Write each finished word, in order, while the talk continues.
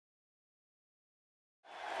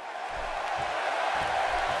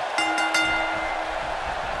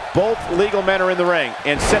Both legal men are in the ring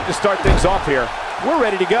and set to start things off here. We're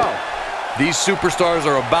ready to go. These superstars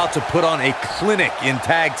are about to put on a clinic in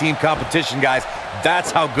tag team competition, guys.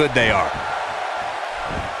 That's how good they are.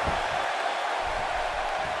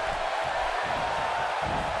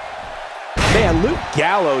 Man, Luke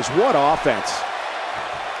Gallows, what offense.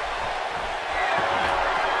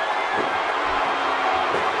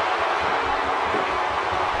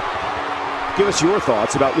 Give us your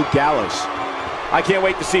thoughts about Luke Gallows. I can't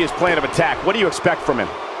wait to see his plan of attack. What do you expect from him?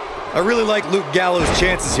 I really like Luke Gallows'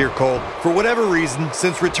 chances here, Cole. For whatever reason,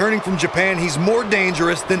 since returning from Japan, he's more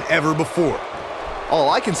dangerous than ever before. All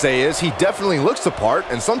I can say is he definitely looks the part,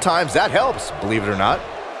 and sometimes that helps, believe it or not.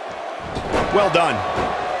 Well done.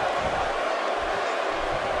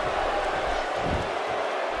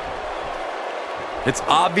 It's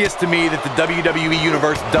obvious to me that the WWE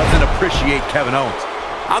Universe doesn't appreciate Kevin Owens.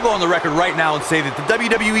 I'll go on the record right now and say that the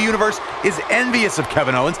WWE Universe is envious of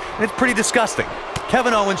Kevin Owens, and it's pretty disgusting.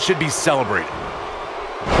 Kevin Owens should be celebrated.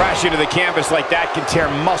 Crashing to the canvas like that can tear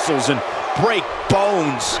muscles and break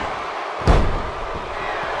bones.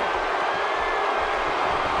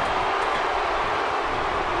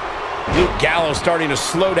 Luke Gallows starting to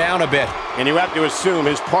slow down a bit, and you have to assume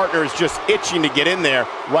his partner is just itching to get in there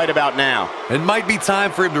right about now. It might be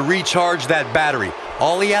time for him to recharge that battery.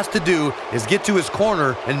 All he has to do is get to his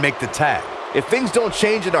corner and make the tag. If things don't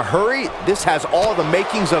change in a hurry, this has all the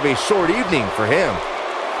makings of a short evening for him.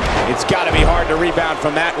 It's got to be hard to rebound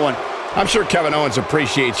from that one. I'm sure Kevin Owens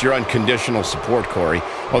appreciates your unconditional support, Corey.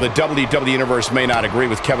 While the WWE Universe may not agree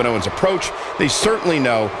with Kevin Owens' approach, they certainly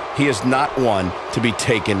know he is not one to be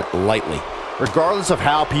taken lightly. Regardless of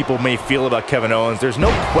how people may feel about Kevin Owens, there's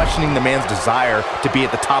no questioning the man's desire to be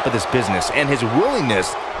at the top of this business and his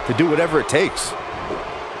willingness to do whatever it takes.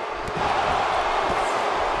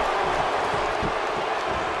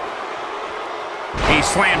 He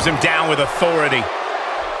slams him down with authority.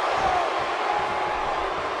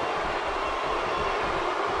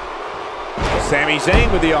 Sami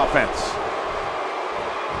Zayn with the offense.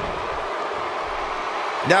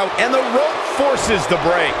 Now, and the rope forces the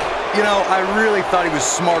break. You know, I really thought he was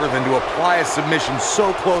smarter than to apply a submission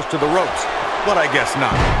so close to the ropes, but I guess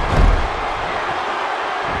not.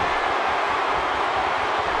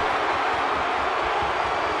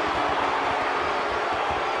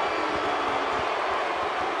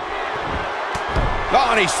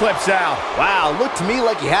 Oh, and he slips out. Wow, looked to me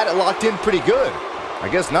like he had it locked in pretty good. I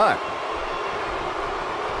guess not.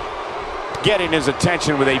 Getting his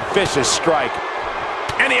attention with a vicious strike.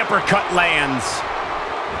 And the uppercut lands.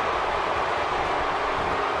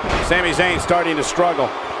 Sami Zayn starting to struggle.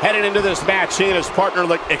 Headed into this match, he and his partner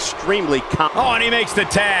look extremely calm. Oh, and he makes the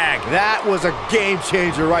tag. That was a game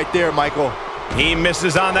changer right there, Michael. He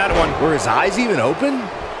misses on that one. Were his eyes even open?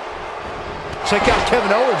 Check out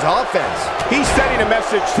Kevin Owens' offense. He's sending a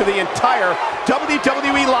message to the entire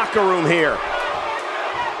WWE locker room here.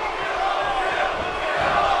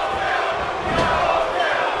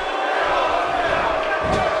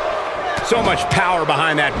 So much power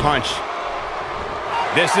behind that punch.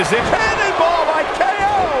 This is it. Cannonball by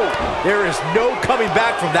KO! There is no coming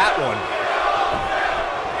back from that one.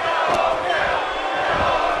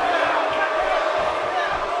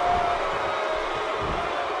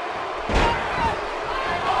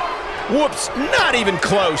 Whoops, not even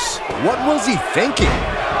close. What was he thinking?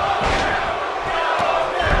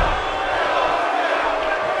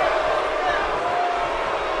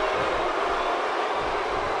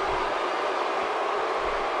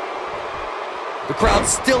 The crowd's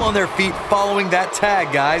still on their feet following that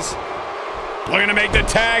tag, guys. Looking to make the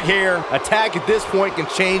tag here. A tag at this point can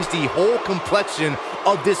change the whole complexion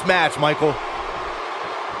of this match, Michael.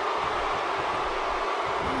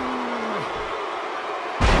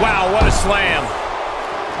 Wow, what a slam.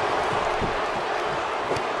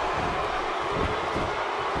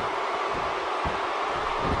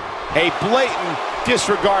 A blatant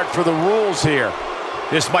disregard for the rules here.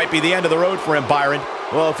 This might be the end of the road for him, Byron.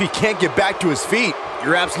 Well, if he can't get back to his feet,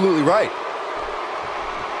 you're absolutely right.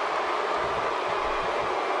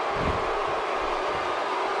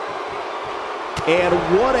 And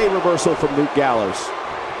what a reversal from Luke Gallows.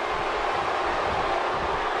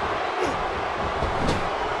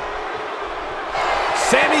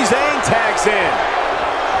 Sami Zayn tags in.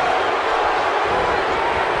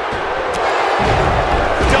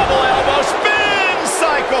 Double elbow spin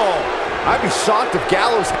cycle. I'd be shocked if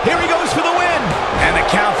Gallows... Here he goes for the win. And the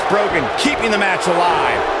count's broken, keeping the match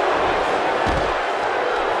alive.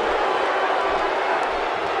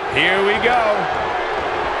 Here we go.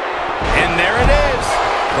 And there it is.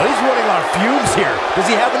 Well, he's running on fumes here.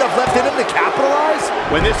 Does he have enough left in him to capitalize?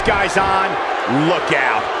 When this guy's on, look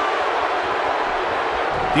out.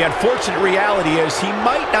 The unfortunate reality is he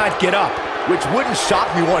might not get up. Which wouldn't shock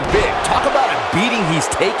me one bit. Talk about a beating he's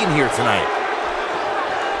taken here tonight.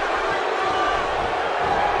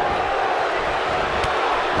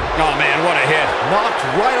 Oh, man, what a hit. Knocked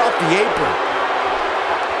right off the apron.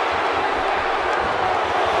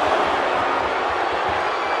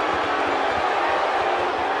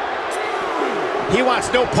 He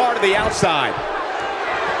wants no part of the outside.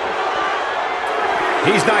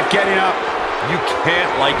 He's not getting up. You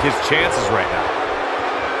can't like his chances right now.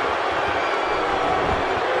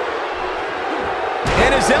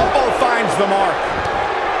 And his elbow finds the mark.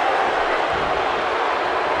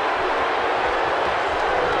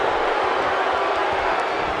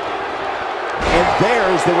 And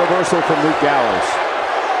there's the reversal from Luke Gallows.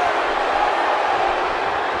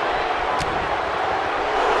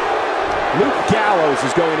 Luke Gallows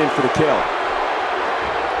is going in for the kill.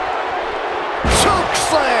 Choke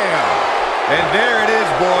slam! And there it is,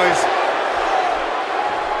 boys.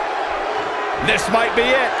 This might be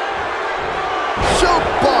it. Choke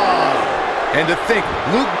bomb! And to think,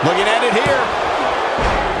 Luke Looking at it here.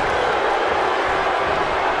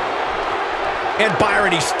 And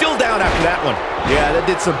Byron, he's still down after that one. Yeah, that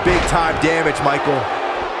did some big-time damage, Michael.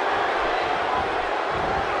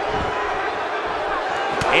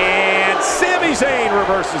 And Sami Zayn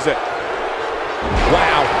reverses it.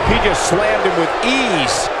 Wow, he just slammed him with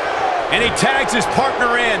ease. And he tags his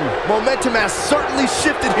partner in. Momentum has certainly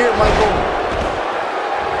shifted here, Michael.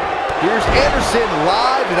 Here's Anderson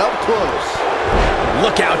live and up close.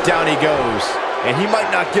 Look out, down he goes. And he might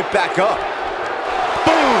not get back up.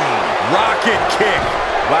 boom! Rocket kick.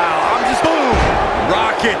 Wow, I'm just... Boom!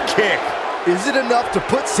 Rocket kick. Is it enough to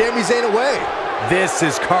put Sami Zayn away? This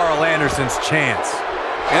is Carl Anderson's chance.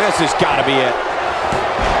 And this has got to be it.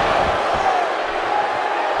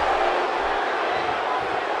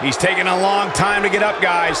 He's taking a long time to get up,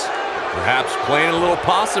 guys. Perhaps playing a little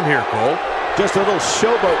possum here, Cole. Just a little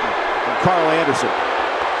showboating from Carl Anderson.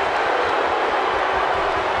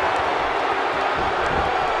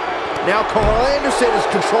 Now Carl Anderson is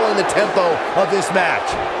controlling the tempo of this match.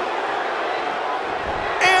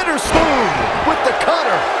 Anderson with the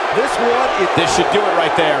cutter. This should do it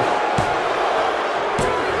right there.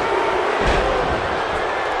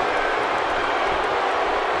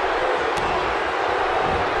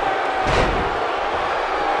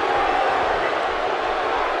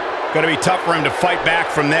 Going to be tough for him to fight back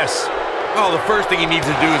from this. Oh, the first thing he needs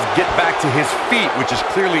to do is get back to his feet, which is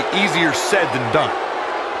clearly easier said than done.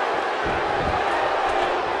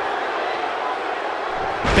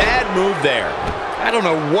 Bad move there. I don't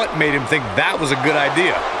know what made him think that was a good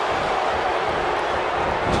idea.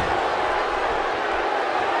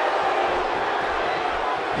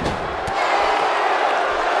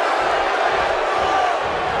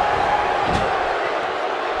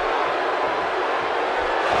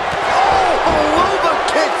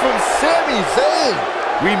 Sami Zayn.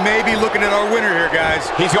 We may be looking at our winner here, guys.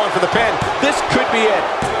 He's going for the pin. This could be it.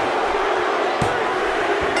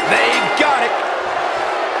 They got it.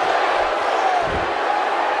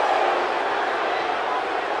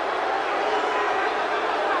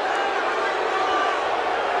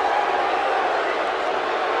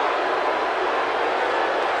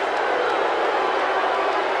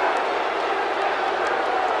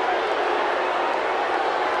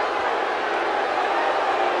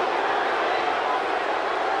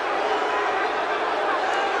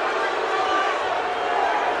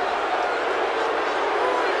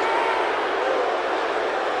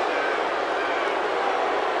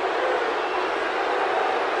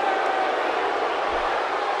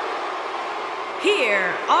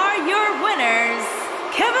 Here are your winners,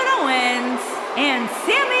 Kevin Owens and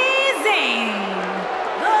Sami Zayn,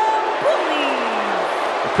 the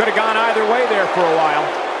Bullies. It could have gone either way there for a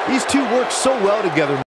while. These two work so well together.